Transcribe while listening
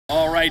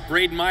All right,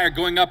 Brayden Meyer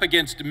going up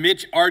against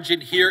Mitch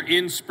Argent here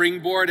in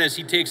Springboard as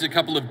he takes a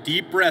couple of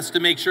deep breaths to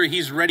make sure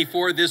he's ready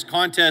for this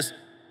contest.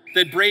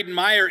 That Brayden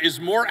Meyer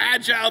is more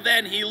agile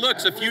than he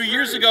looks. A few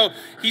years ago,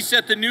 he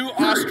set the new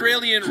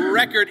Australian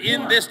record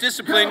in this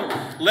discipline.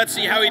 Let's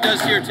see how he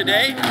does here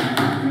today.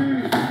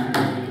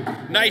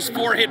 Nice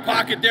 4-hit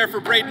pocket there for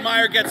Brayden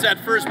Meyer. Gets that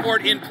first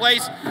board in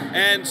place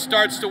and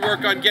starts to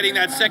work on getting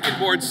that second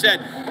board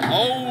set.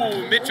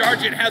 Oh, Mitch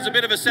Argent has a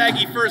bit of a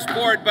saggy first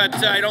board,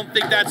 but I don't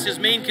think that's his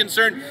main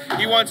concern.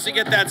 He wants to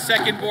get that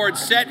second board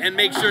set and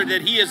make sure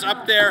that he is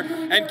up there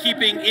and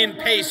keeping in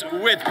pace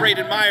with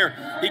Brayden Meyer.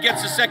 He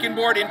gets the second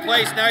board in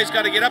place. Now he's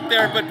got to get up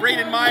there, but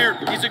Brayden Meyer,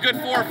 he's a good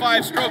 4 or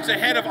 5 strokes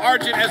ahead of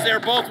Argent as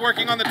they're both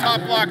working on the top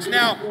blocks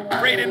now.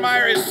 Brayden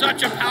Meyer is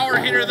such a power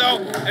hitter, though,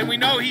 and we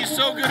know he's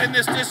so good in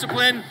this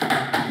discipline.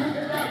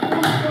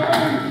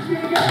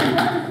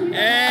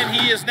 And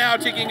he is now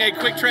taking a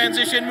quick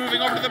transition,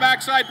 moving over to the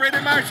backside.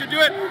 Brayden Meyer should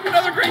do it.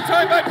 Another great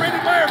time by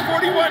Brayden Meyer,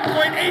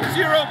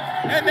 41.80.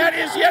 And that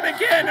is yet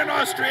again an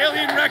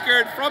Australian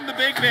record from the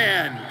big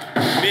man.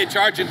 Mitch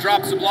Argent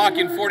drops the block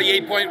in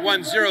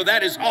 48.10.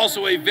 That is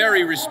also a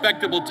very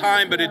respectable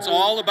time, but it's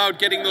all about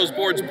getting those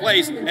boards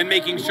placed and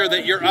making sure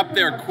that you're up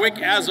there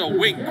quick as a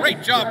wink.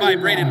 Great job by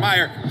Brayden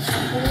Meyer.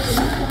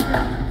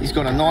 He's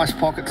got a nice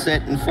pocket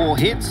set and 4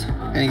 hits,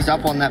 and he's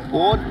up on that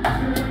board.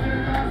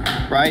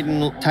 Brayden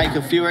will take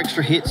a few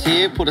extra hits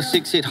here, put a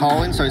 6-hit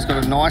hole in, so he's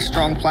got a nice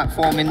strong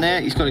platform in there.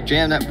 He's got to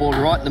jam that board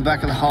right in the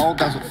back of the hole,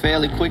 does it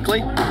fairly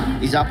quickly.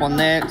 He's up on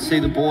there, see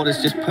the board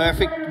is just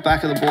perfect, the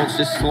back of the board's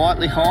just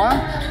slightly higher,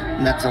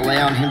 and that's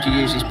allowing him to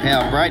use his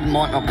power. Brayden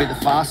might not be the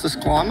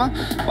fastest climber,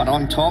 but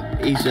on top,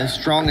 he's as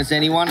strong as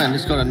anyone, and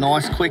he's got a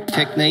nice quick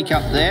technique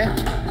up there.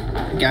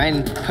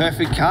 Again,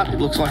 perfect cut. It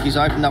looks like he's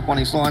opened up on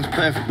his lines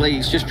perfectly.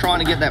 He's just trying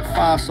to get that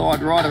far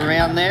side right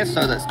around there,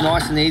 so that's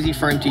nice and easy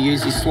for him to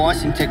use his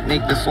slicing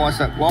technique to slice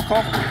that block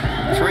off.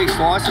 3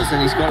 slices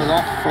and he's got it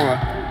off for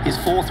his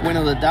 4th win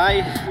of the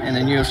day and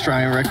a new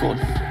Australian record.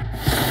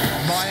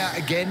 Meyer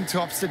again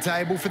tops the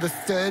table for the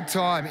 3rd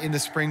time in the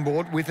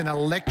Springboard with an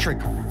electric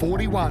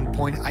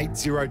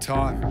 41.80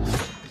 time.